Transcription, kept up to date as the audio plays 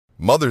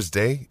Mother's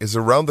Day is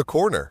around the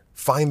corner.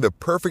 Find the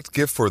perfect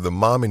gift for the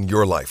mom in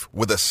your life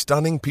with a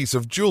stunning piece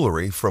of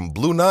jewelry from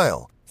Blue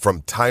Nile.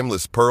 From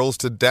timeless pearls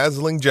to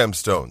dazzling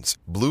gemstones,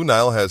 Blue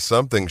Nile has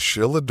something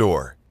she'll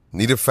adore.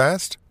 Need it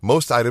fast?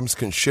 Most items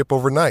can ship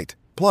overnight.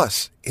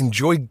 Plus,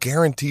 enjoy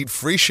guaranteed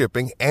free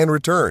shipping and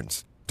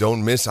returns.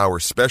 Don't miss our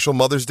special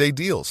Mother's Day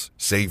deals.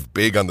 Save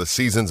big on the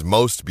season's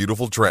most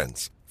beautiful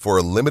trends. For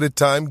a limited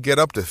time, get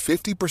up to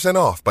 50%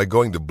 off by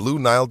going to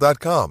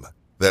BlueNile.com.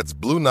 That's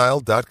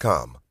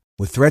BlueNile.com.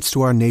 With threats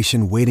to our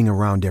nation waiting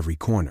around every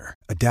corner,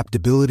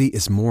 adaptability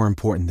is more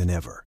important than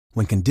ever.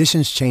 When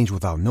conditions change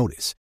without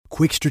notice,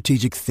 quick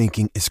strategic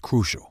thinking is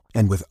crucial.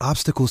 And with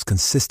obstacles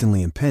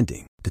consistently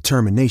impending,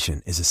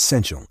 determination is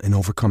essential in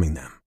overcoming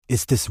them.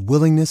 It's this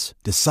willingness,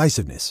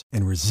 decisiveness,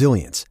 and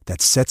resilience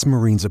that sets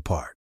Marines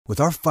apart. With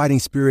our fighting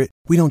spirit,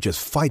 we don't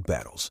just fight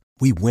battles,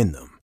 we win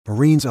them.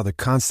 Marines are the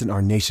constant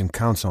our nation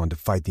counts on to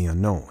fight the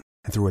unknown.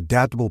 And through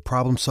adaptable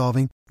problem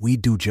solving, we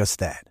do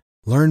just that.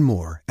 Learn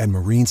more at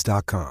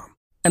marines.com.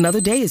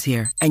 Another day is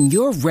here, and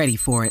you're ready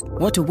for it.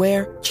 What to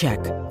wear? Check.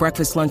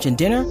 Breakfast, lunch, and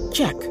dinner?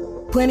 Check.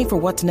 Planning for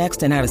what's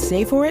next and how to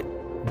save for it?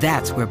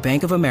 That's where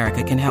Bank of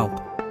America can help.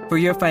 For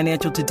your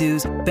financial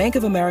to-dos, Bank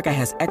of America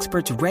has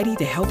experts ready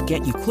to help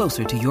get you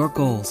closer to your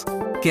goals.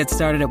 Get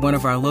started at one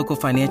of our local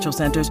financial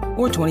centers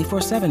or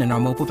 24/7 in our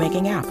mobile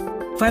banking app.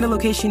 Find a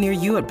location near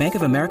you at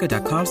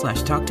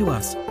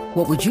bankofamerica.com/talktous.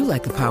 What would you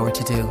like the power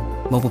to do?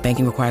 Mobile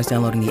banking requires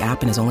downloading the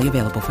app and is only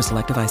available for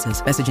select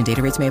devices. Message and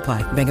data rates may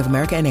apply. Bank of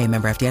America N.A.,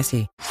 member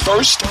FDIC.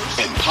 First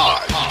and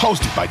Pod,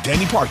 hosted by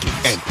Danny Parkins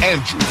and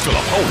Andrew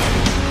Filippone.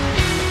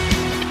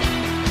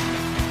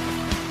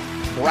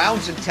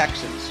 Browns and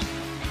Texans.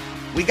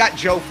 We got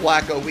Joe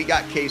Flacco, we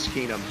got Case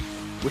Keenum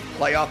with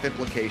playoff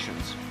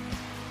implications.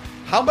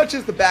 How much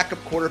has the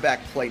backup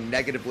quarterback play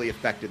negatively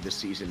affected this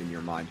season in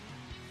your mind?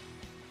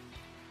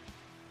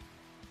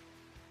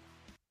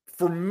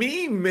 For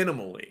me,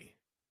 minimally.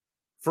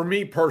 For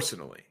me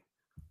personally.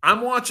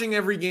 I'm watching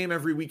every game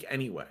every week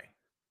anyway.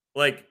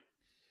 Like,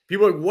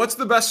 people are like, what's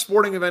the best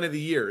sporting event of the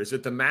year? Is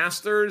it the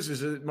Masters?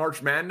 Is it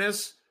March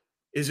Madness?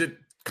 Is it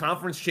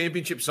Conference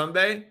Championship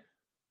Sunday?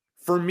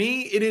 For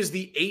me, it is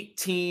the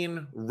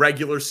 18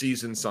 regular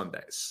season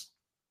Sundays.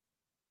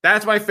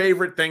 That's my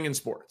favorite thing in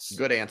sports.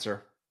 Good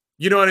answer.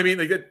 You know what I mean?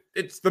 Like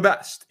it's the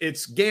best.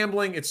 It's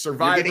gambling. It's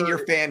Survivor. You're getting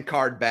your fan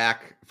card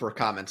back for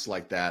comments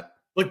like that.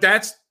 Like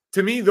that's,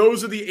 to me,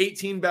 those are the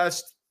 18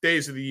 best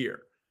days of the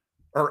year.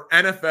 Or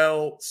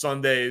NFL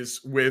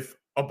Sundays with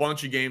a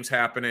bunch of games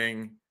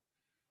happening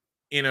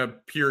in a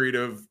period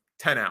of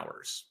 10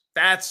 hours.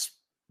 That's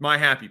my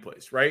happy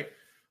place, right?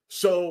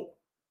 So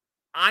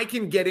I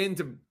can get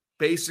into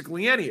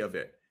basically any of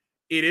it.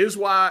 It is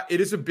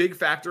a big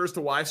factor as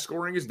to why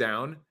scoring is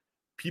down.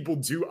 People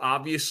do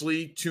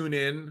obviously tune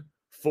in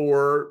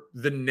for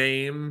the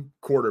name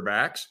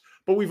quarterbacks,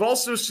 but we've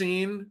also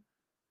seen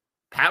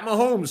Pat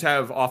Mahomes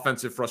have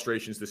offensive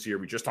frustrations this year.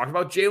 We just talked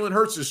about Jalen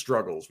Hurts'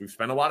 struggles. We've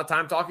spent a lot of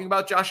time talking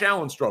about Josh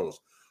Allen's struggles.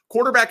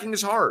 Quarterbacking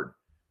is hard.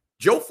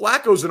 Joe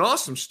Flacco's an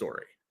awesome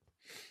story.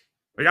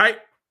 Like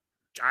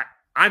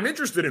I'm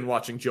interested in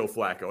watching Joe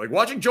Flacco. Like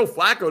watching Joe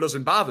Flacco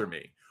doesn't bother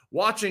me.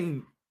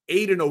 Watching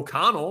Aiden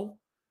O'Connell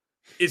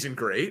isn't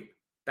great.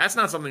 That's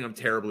not something I'm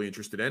terribly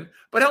interested in.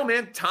 But hell,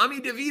 man, Tommy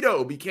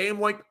DeVito became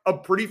like a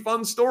pretty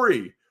fun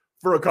story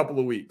for a couple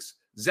of weeks.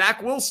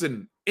 Zach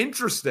Wilson,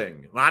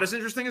 interesting. Not as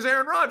interesting as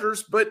Aaron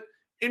Rodgers, but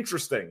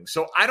interesting.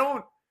 So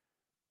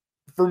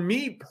for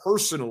me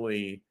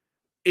personally,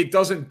 it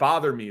doesn't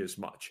bother me as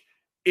much.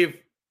 If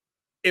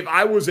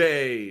I was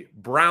a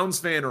Browns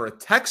fan or a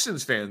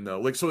Texans fan,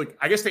 though,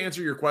 I guess to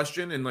answer your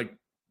question and like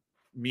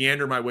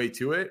meander my way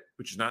to it,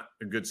 which is not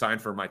a good sign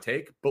for my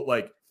take, but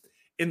like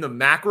in the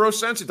macro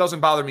sense, it doesn't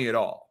bother me at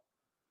all.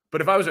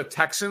 But if I was a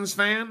Texans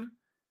fan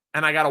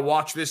and I got to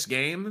watch this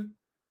game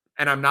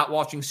and I'm not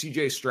watching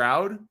CJ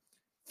Stroud,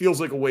 feels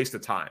like a waste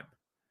of time.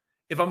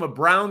 If I'm a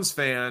Browns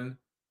fan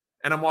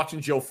and I'm watching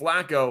Joe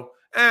Flacco,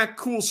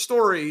 cool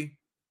story.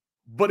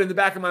 But in the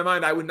back of my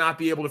mind, I would not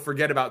be able to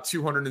forget about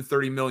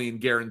 $230 million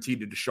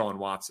guaranteed to Deshaun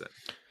Watson.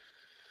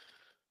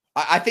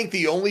 I think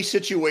the only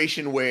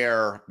situation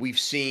where we've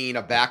seen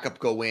a backup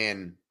go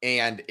in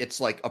and it's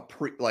like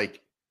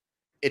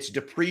it's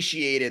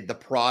depreciated the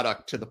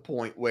product to the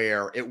point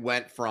where it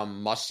went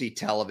from must-see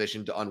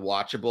television to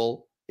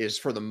unwatchable is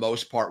for the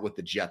most part with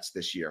the Jets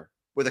this year.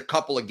 With a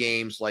couple of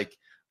games like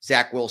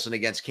Zach Wilson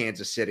against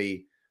Kansas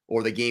City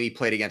or the game he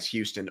played against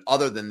Houston.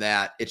 Other than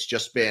that, it's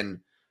just been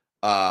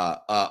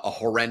a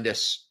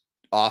horrendous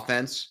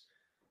offense.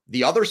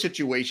 The other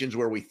situations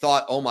where we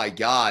thought, oh my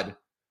God,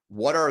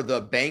 what are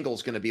the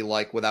Bengals going to be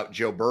like without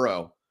Joe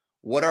Burrow?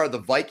 What are the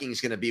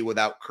Vikings going to be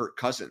without Kirk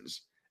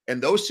Cousins?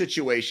 And those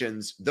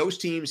situations, those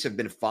teams have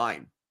been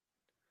fine.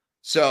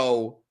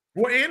 So,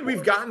 well, and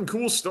we've gotten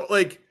cool stuff.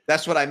 Like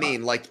that's what I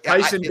mean. Like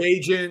Tyson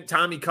Bagent,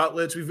 Tommy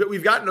Cutlets,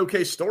 we've gotten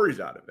okay stories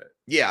out of it.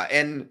 Yeah,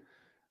 and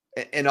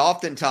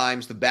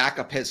oftentimes the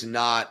backup has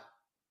not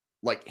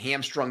like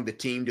hamstrung the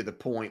team to the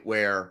point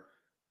where,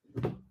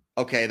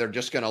 okay, they're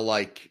just going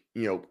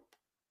to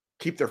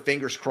keep their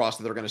fingers crossed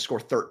that they're going to score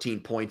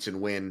 13 points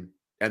and win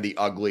in the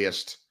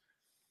ugliest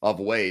of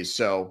ways.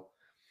 So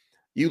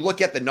you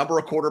look at the number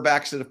of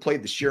quarterbacks that have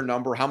played, the sheer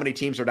number, how many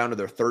teams are down to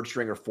their third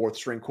string or fourth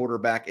string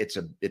quarterback. It's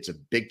a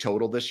big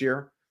total this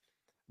year,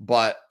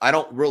 but I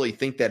don't really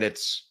think that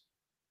it's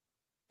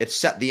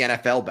set the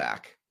NFL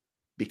back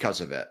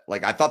because of it.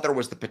 Like, I thought there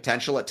was the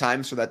potential at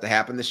times for that to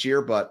happen this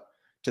year, but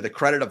to the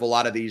credit of a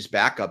lot of these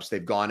backups,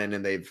 they've gone in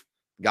and they've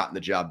gotten the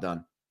job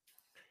done.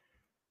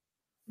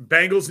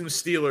 Bengals and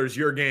Steelers,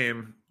 your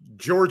game.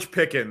 George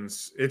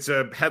Pickens. It's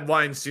a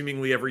headline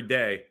seemingly every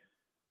day.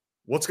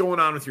 What's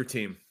going on with your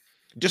team?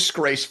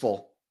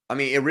 Disgraceful. I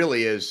mean, it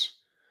really is.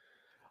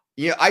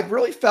 Yeah, I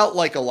really felt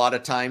like a lot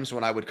of times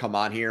when I would come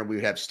on here and we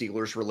would have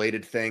Steelers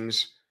related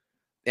things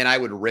and I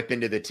would rip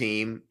into the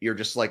team, you're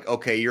just like,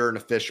 okay, you're in a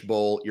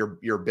fishbowl. You're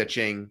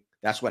bitching.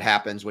 That's what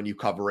happens when you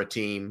cover a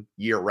team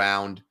year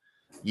round.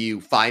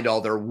 You find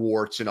all their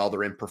warts and all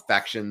their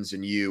imperfections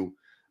and you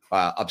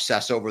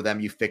obsess over them.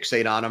 You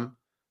fixate on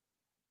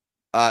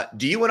them.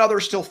 Do you and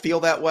others still feel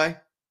that way?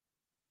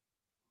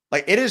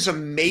 Like, it is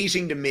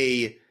amazing to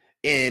me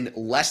in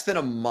less than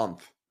a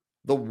month,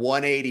 the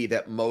 180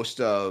 that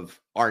most of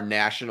our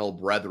national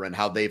brethren,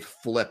 how they've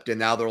flipped. And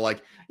now they're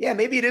like, yeah,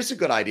 maybe it is a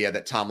good idea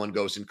that Tomlin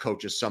goes and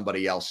coaches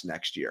somebody else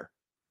next year.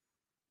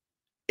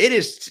 It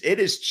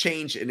is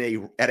changed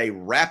at a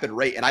rapid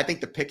rate. And I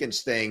think the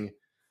Pickens thing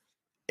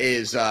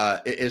is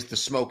the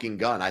smoking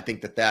gun. I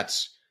think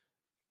that's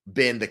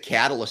been the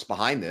catalyst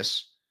behind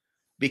this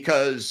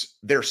because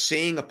they're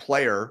seeing a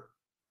player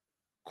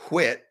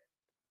quit,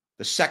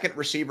 the second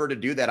receiver to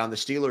do that on the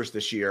Steelers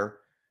this year.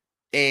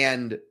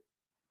 And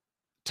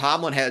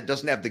Tomlin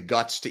doesn't have the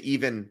guts to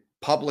even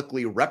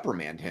publicly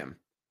reprimand him.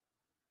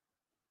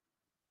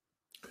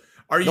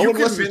 Are you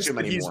convinced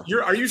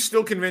that are you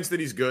still convinced that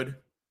he's good?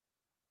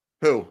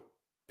 Who?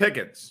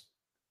 Pickens.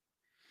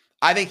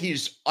 I think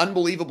he's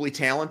unbelievably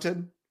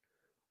talented,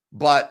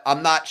 but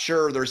I'm not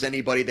sure there's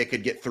anybody that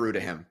could get through to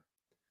him.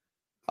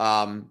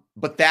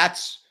 But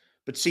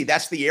see,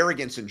 that's the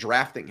arrogance in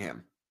drafting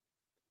him.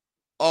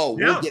 Oh,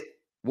 yeah.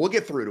 We'll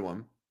get through to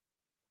him.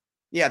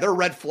 Yeah, there are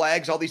red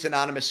flags, all these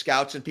anonymous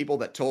scouts and people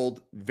that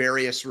told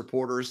various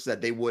reporters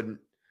that they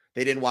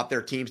didn't want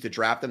their teams to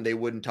draft them. They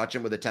wouldn't touch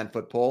him with a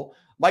 10-foot pole.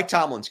 Mike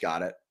Tomlin's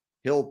got it.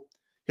 He'll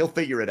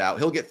figure it out.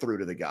 He'll get through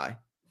to the guy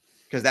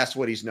because that's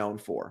what he's known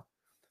for.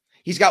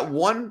 He's got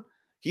one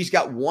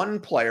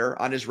player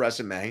on his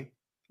resume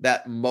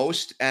that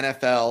most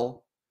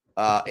NFL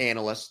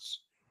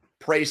analysts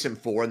praise him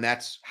for, and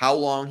that's how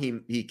long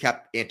he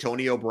kept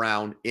Antonio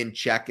Brown in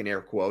check, in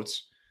air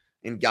quotes,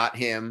 and got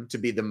him to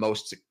be the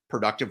most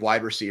productive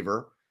wide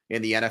receiver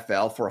in the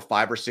NFL for a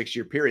 5 or 6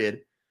 year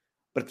period.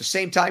 But at the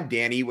same time,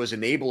 Danny was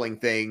enabling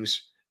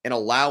things and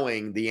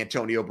allowing the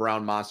Antonio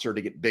Brown monster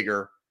to get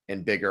bigger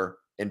and bigger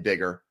and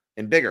bigger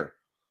and bigger.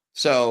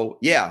 So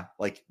yeah,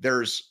 like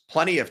there's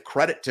plenty of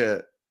credit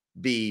to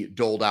be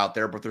doled out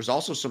there, but there's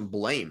also some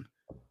blame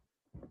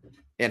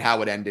in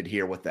how it ended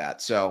here with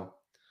that. So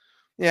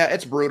yeah,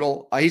 it's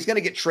brutal. He's going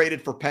to get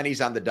traded for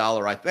pennies on the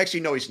dollar. Actually,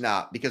 no, he's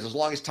not, because as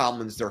long as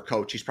Tomlin's their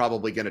coach, he's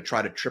probably going to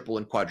try to triple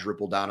and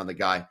quadruple down on the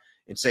guy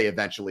and say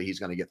eventually he's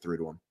going to get through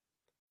to him.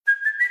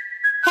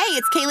 Hey,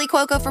 it's Kaylee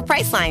Cuoco for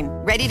Priceline.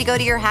 Ready to go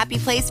to your happy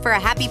place for a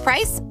happy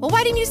price? Well,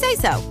 why didn't you say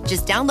so?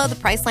 Just download the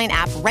Priceline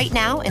app right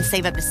now and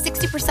save up to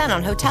 60%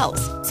 on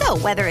hotels. So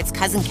whether it's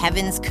Cousin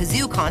Kevin's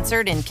Kazoo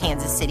Concert in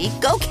Kansas City,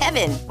 go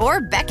Kevin,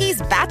 or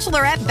Becky's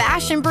Bachelorette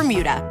Bash in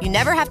Bermuda, you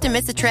never have to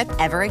miss a trip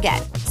ever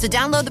again. So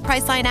download the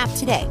Priceline app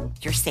today.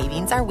 Your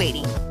savings are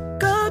waiting.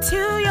 Go to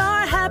your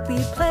happy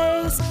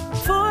place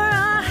for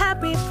a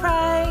happy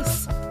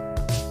price.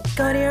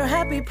 Go to your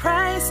happy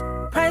price,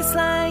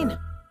 Priceline.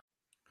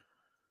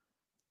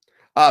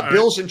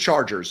 Bills and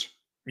Chargers.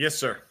 Yes,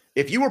 sir.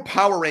 If you were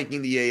power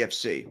ranking the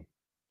AFC,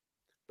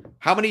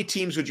 how many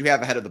teams would you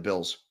have ahead of the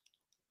Bills?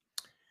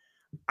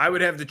 I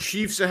would have the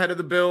Chiefs ahead of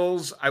the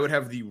Bills. I would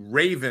have the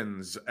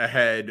Ravens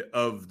ahead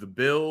of the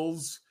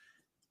Bills.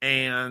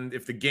 And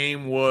if the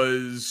game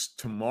was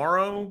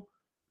tomorrow,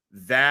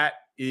 that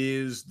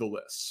is the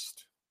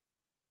list.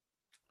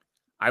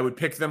 I would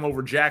pick them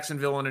over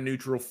Jacksonville on a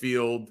neutral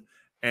field,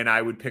 and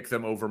I would pick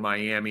them over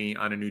Miami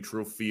on a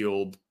neutral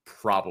field.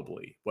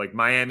 Probably. Like,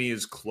 Miami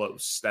is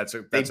close.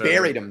 They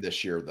buried them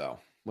this year, though.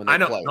 When they I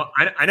know. played. No,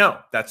 I know.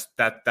 That's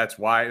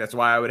why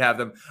I would have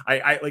them.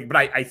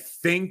 I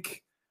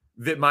think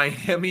that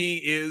Miami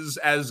is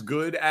as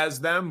good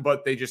as them,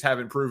 but they just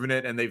haven't proven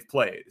it and they've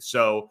played.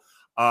 So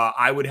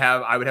I would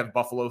have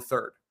Buffalo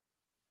third.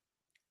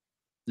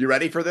 You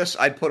ready for this?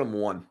 I'd put them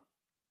 1.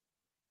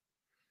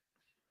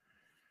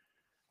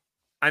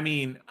 I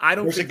mean, I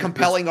don't. There's a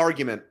compelling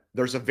argument.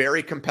 There's a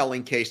very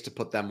compelling case to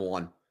put them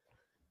 1.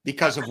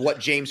 Because of what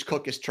James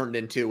Cook has turned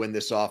into in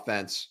this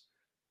offense.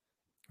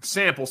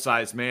 Sample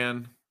size,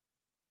 man.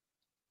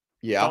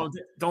 Yeah.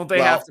 Don't they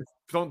have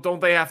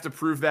to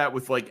prove that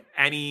with like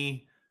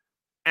any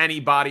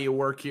body of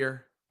work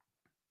here?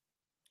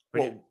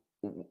 Well,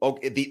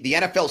 okay, the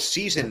NFL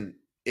season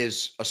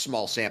is a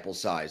small sample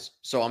size.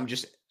 So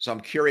I'm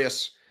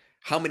curious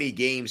how many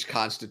games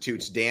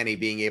constitutes Danny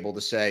being able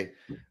to say,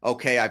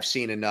 okay, I've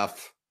seen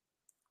enough.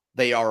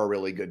 They are a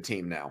really good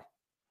team now.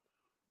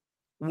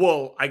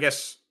 Well, I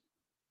guess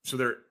so.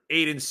 They're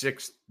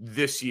 8-6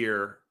 this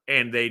year,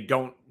 and they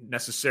don't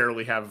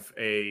necessarily have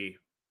a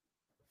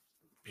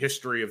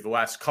history of the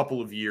last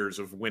couple of years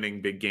of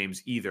winning big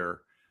games either.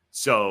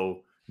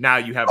 So now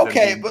you have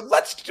but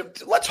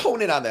let's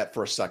hone in on that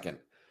for a second,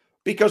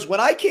 because when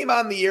I came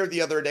on the air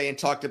the other day and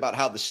talked about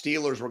how the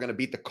Steelers were going to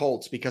beat the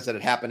Colts because it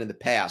had happened in the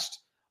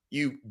past,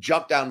 you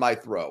jumped down my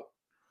throat.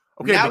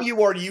 Okay, now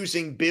you are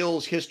using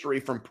Bill's history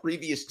from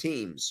previous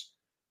teams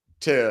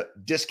to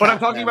discount. But I'm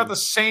talking about the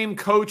same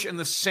coach and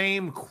the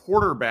same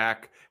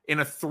quarterback in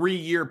a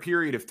 3-year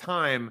period of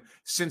time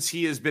since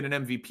he has been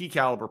an MVP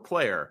caliber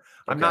player.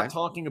 I'm not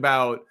talking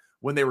about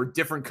when they were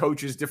different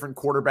coaches, different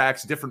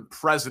quarterbacks, different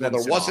presidents.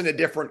 Well, there wasn't a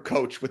different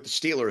coach with the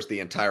Steelers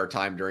the entire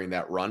time during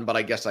that run, but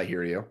I guess I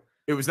hear you.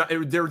 It was not.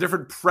 There were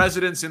different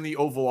presidents in the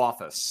Oval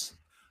Office.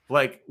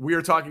 Like, we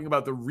are talking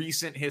about the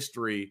recent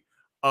history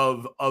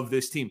of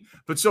this team.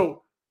 But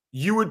so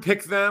you would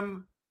pick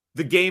them.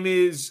 The game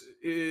is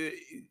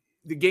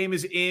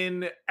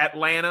in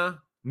Atlanta,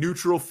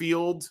 neutral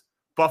field,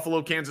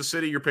 Buffalo, Kansas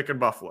City. You're picking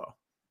Buffalo.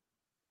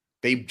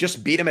 They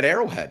just beat him at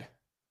Arrowhead.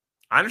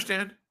 I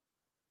understand.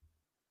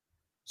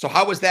 So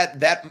how was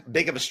that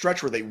big of a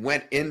stretch where they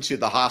went into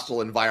the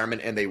hostile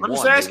environment and they won?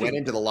 They went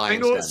into the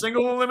Lions.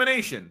 Single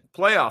elimination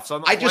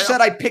playoffs. I just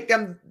said I picked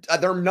them.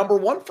 They're number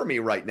one for me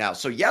right now.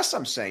 So yes,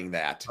 I'm saying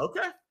that.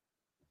 Okay.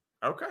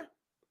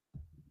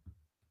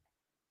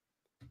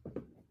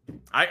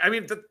 I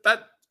mean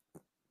that,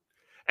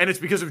 and it's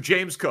because of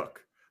James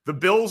Cook. The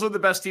Bills are the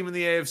best team in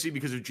the AFC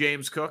because of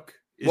James Cook.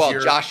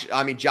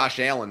 Josh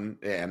Allen.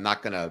 I'm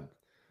not gonna,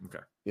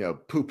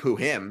 poo-poo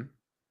him.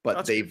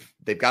 But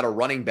they've got a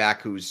running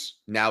back who's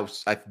now,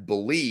 I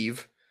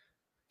believe,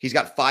 he's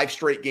got 5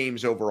 straight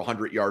games over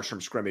 100 yards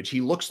from scrimmage.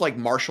 He looks like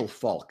Marshall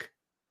Faulk.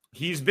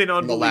 He's been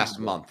unbelievable in the last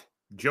month.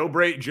 Joe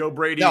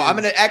Brady. No, I'm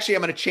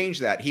gonna change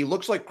that. He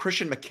looks like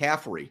Christian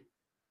McCaffrey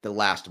the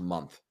last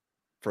month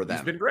for them.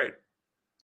 He's been great.